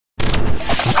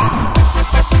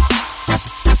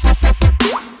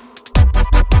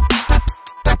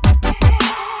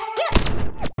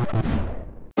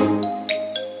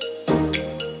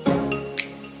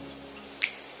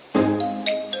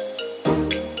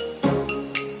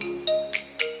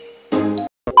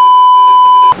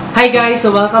Hi guys, so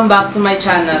welcome back to my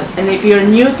channel, and if you're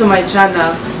new to my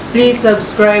channel, please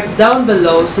subscribe down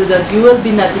below so that you will be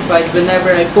notified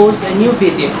whenever I post a new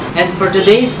video. And for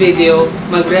today's video,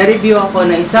 magre-review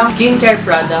ako ng isang skincare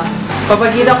product.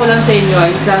 Papakita ko lang sa inyo ang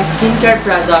isang skincare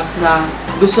product na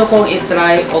gusto kong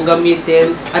itry o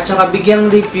gamitin at saka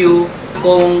bigyang review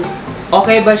kung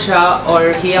okay ba siya or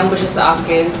hiyang ba siya sa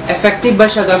akin, effective ba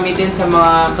siya gamitin sa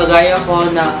mga kagaya ko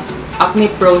na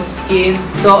acne prone skin.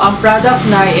 So, ang product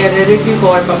na i-review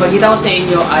ko or papakita ko sa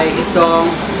inyo ay itong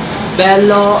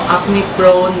Belo Acne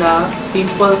Prone na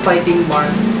Pimple Fighting Bar.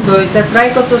 So,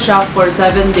 itatry ko to siya for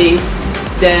 7 days.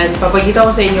 Then, papakita ko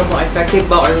sa inyo kung effective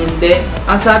ba or hindi.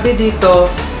 Ang sabi dito,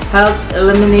 helps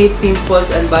eliminate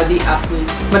pimples and body acne.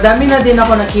 Madami na din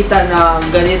ako nakita na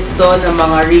ganito na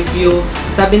mga review.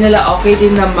 Sabi nila okay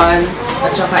din naman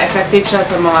at saka effective siya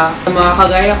sa mga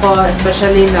kagaya ko,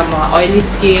 especially na mga oily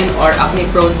skin or acne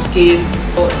prone skin.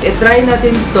 So, i-try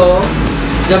natin to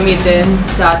gamitin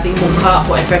sa ating mukha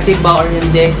kung effective ba or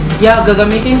hindi. Yeah,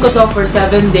 gagamitin ko to for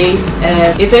 7 days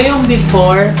and ito yung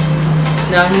before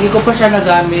na hindi ko pa siya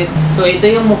nagamit. So, ito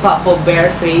yung mukha ko,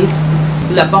 bare face.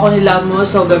 Wala pa ko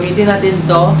nilamos, so gamitin natin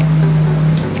to.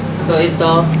 So,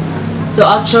 ito. So,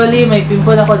 actually, may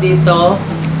pimple ako dito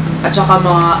at saka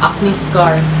mga acne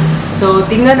scar. So,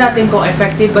 tingnan natin kung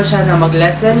effective ba siya na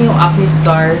mag-lessen yung acne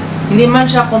scar. Hindi man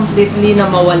siya completely na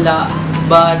mawala,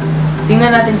 but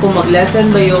tingnan natin kung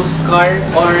mag-lessen ba yung scar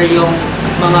or yung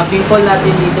mga pimple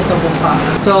natin dito sa mukha.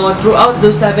 So, throughout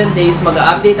those 7 days,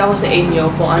 mag-update ako sa inyo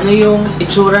kung ano yung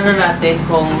itsura na natin,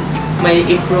 kung may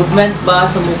improvement ba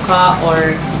sa mukha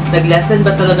or nag-lessen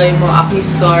ba talaga yung mga acne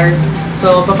scar.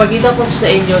 So, papakita ko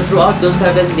sa inyo throughout those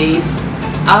 7 days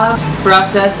ang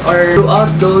process or throughout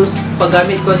those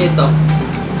paggamit ko nito.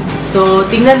 So,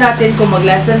 tingnan natin kung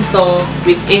mag-lessen to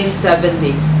within 7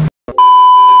 days.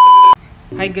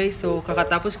 Hi guys, so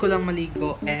kakatapos ko lang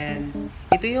maligo and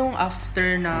ito yung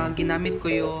after na ginamit ko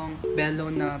yung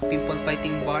Belo na Pimple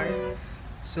Fighting Bar.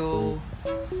 So,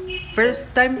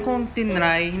 first time kong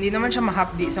tinry, hindi naman siya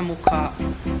mahapdi sa mukha.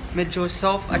 Medyo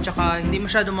soft at saka hindi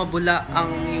masyado mabula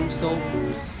ang yung soap.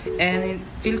 And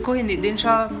feel ko hindi din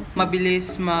siya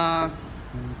mabilis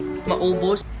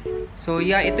maubos. So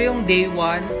yeah, ito yung day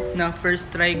 1 na first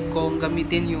try kong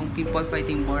gamitin yung Pimple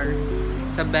Fighting Bar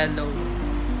sa Belo.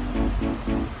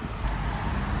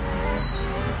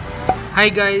 Hi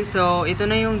guys, so ito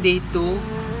na yung day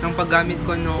 2 ng paggamit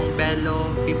ko ng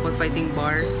Belo Pimple Fighting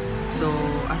Bar. So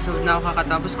as of now,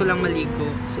 kakatapos ko lang maligo.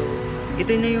 So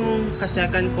ito na yung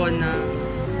ka-second ko na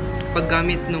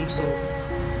paggamit ng soap.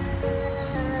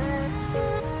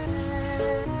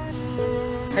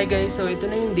 Hi guys, so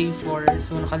ito na yung day 4.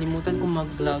 So nakalimutan kong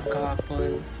mag-vlog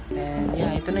kahapon. And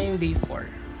yeah, ito na yung day 4.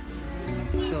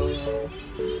 So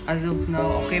as of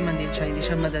now, okay man din siya. Hindi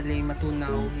siya madali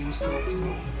matunaw yung soap. So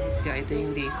yeah, ito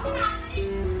yung day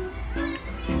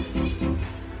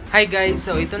 4. Hi guys,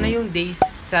 so ito na yung day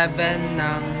 7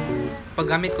 ng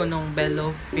paggamit ko ng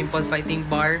Belo Pimple Fighting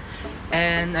Bar.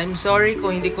 And I'm sorry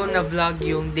kung hindi ko na-vlog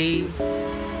yung day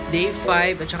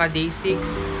 5 at saka day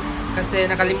 6. Kasi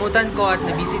nakalimutan ko at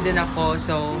na-busy din ako.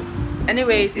 So,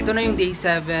 anyways, ito na yung day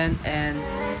 7 and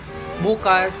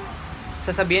bukas,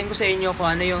 sasabihin ko sa inyo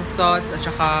kung ano yung thoughts at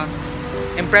saka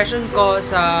impression ko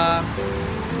sa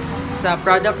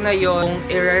product na yon.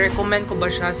 Kung i-recommend ko ba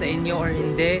siya sa inyo or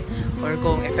hindi, or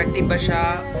kung effective ba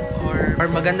siya or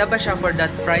maganda ba siya for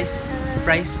that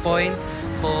price point,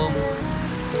 kung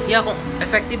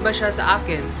effective ba siya sa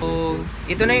akin. So,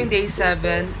 ito na yung day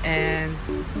 7 and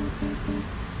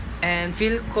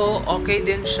feel ko okay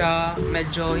din siya.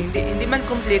 Medyo hindi man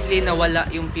completely nawala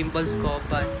yung pimples ko,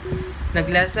 but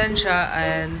nag-lessen siya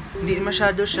and hindi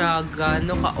masyado siya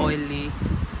gaano ka-oily.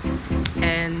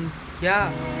 And yeah,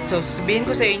 so sabihin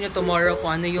ko sa inyo tomorrow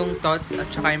kung ano yung thoughts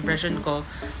at saka impression ko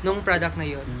nung product na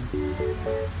yun.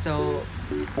 So,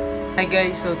 hi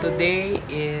guys, so today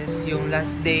is yung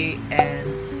last day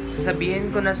and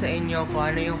sasabihin ko na sa inyo kung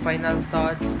ano yung final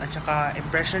thoughts at saka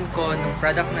impression ko nung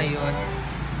product na yun.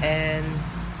 And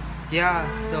yeah,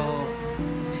 so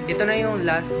ito na yung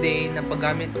last day na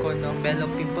paggamit ko ng Belo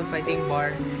Pimple Fighting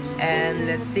Bar. And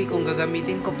let's see kung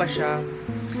gagamitin ko pa siya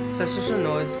sa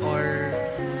susunod or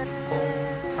kung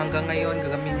hanggang ngayon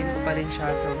gagamitin ko pa rin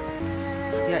siya. So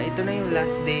yeah, ito na yung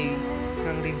last day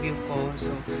ng review ko.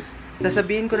 So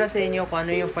sasabihin ko na sa inyo kung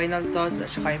ano yung final thoughts at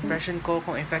saka impression ko,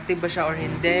 kung effective ba siya or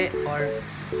hindi, or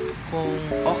kung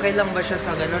okay lang ba siya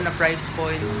sa ganun na price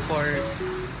point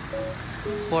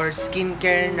for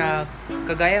skincare na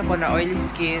kagaya ko na oily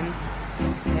skin.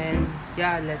 And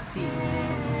yeah, let's see.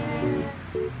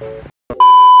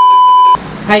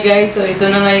 Hi guys! So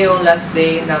ito na nga yung last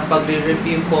day na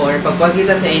pag-review ko or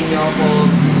pagpakita sa inyo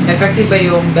kung effective ba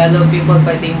yung Belo Pimple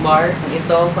Fighting Bar.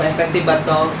 Ito, kung effective ba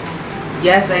to.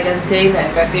 Yes, I can say na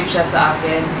effective siya sa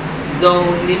akin. Though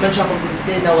hindi man siya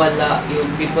completely nawala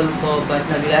yung pimple ko, but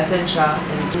nag-lessen siya.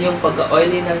 And yung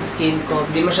pagka-oily ng skin ko,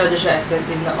 hindi masyado siya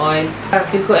excessive na oil.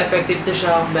 Feel ko effective to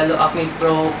siya ang Belo Acne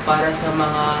Pro para sa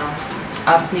mga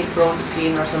acne prone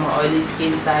skin or sa mga oily skin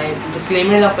type.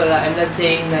 Disclaimer lang pala, I'm not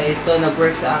saying na ito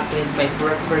nag-work sa akin, it might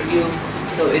work for you.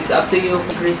 So it's up to you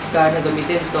kung risk ka na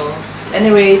gamitin to.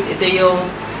 Anyways, ito yung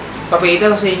papakita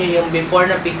ko sa inyo yung before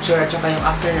na picture at saka yung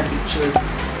after na picture.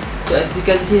 So as you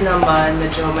can see naman,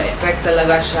 medyo may effect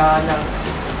talaga siya ng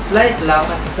slight lang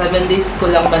kasi 7 days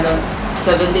ko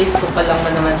pa lang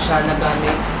naman siya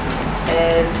nagamit.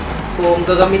 And kung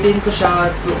gagamitin ko siya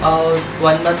throughout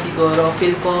 1 month siguro,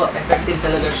 feel ko effective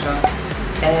talaga siya.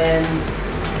 And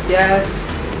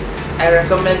yes, I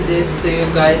recommend this to you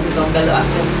guys. Itong Belo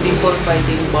Acne Pimple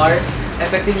Fighting Bar.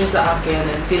 Effective siya sa akin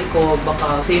and feel ko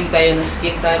baka same tayo ng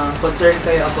skin type. Concerned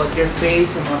kayo about your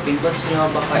face, sa mga pimples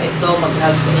nyo, baka ito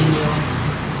mag-help sa inyo.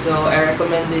 So, I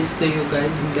recommend this to you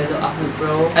guys in Belo Acne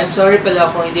Pro. I'm sorry pala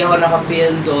kung hindi ako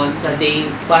naka-film doon sa day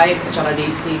 5 at saka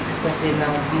day 6 kasi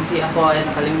busy ako and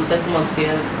nakalimutan ko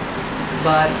mag-film.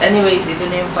 But anyways, ito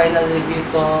na yung final review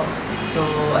ko. So,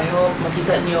 I hope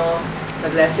makita nyo,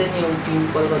 nag-lessen yung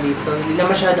pimple ko dito. Hindi na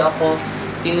masyado ako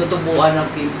tinutubuan ng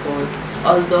pimple.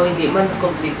 Although, hindi man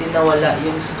completely nawala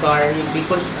yung scar, yung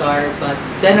pimple scar. But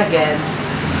then again,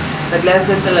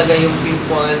 nag-lessen talaga yung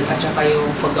pimple at saka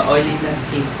yung pagka-oily na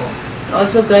skin ko.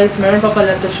 Also guys, meron pa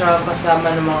pala to siya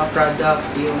kasama ng mga product,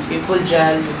 yung pimple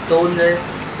gel, yung toner,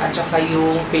 at saka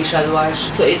yung facial wash.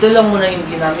 So ito lang muna yung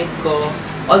ginamit ko.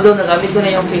 Although nagamit ko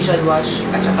na yung facial wash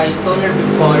at saka yung toner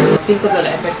before, feel ko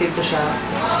talaga effective to siya.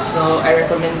 So I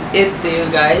recommend it to you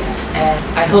guys. And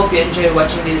I hope you enjoy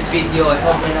watching this video. I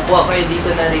hope may nakuha kayo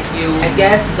dito na review. I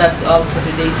guess that's all for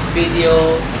today's video.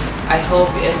 I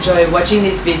hope you enjoy watching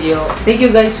this video. Thank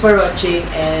you guys for watching,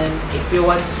 and if you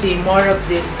want to see more of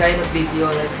this kind of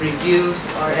video like reviews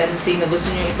or anything na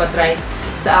gusto nyo ipatry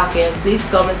sa akin, please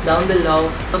comment down below.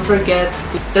 Don't forget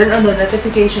to turn on the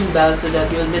notification bell so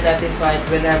that you will be notified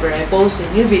whenever I post a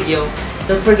new video.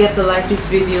 Don't forget to like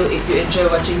this video if you enjoy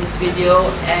watching this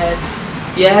video, and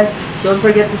yes, don't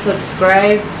forget to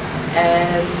subscribe.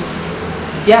 And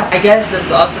yeah, I guess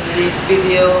that's all for today's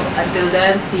video. Until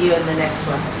then, see you in the next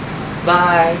one.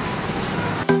 Bye!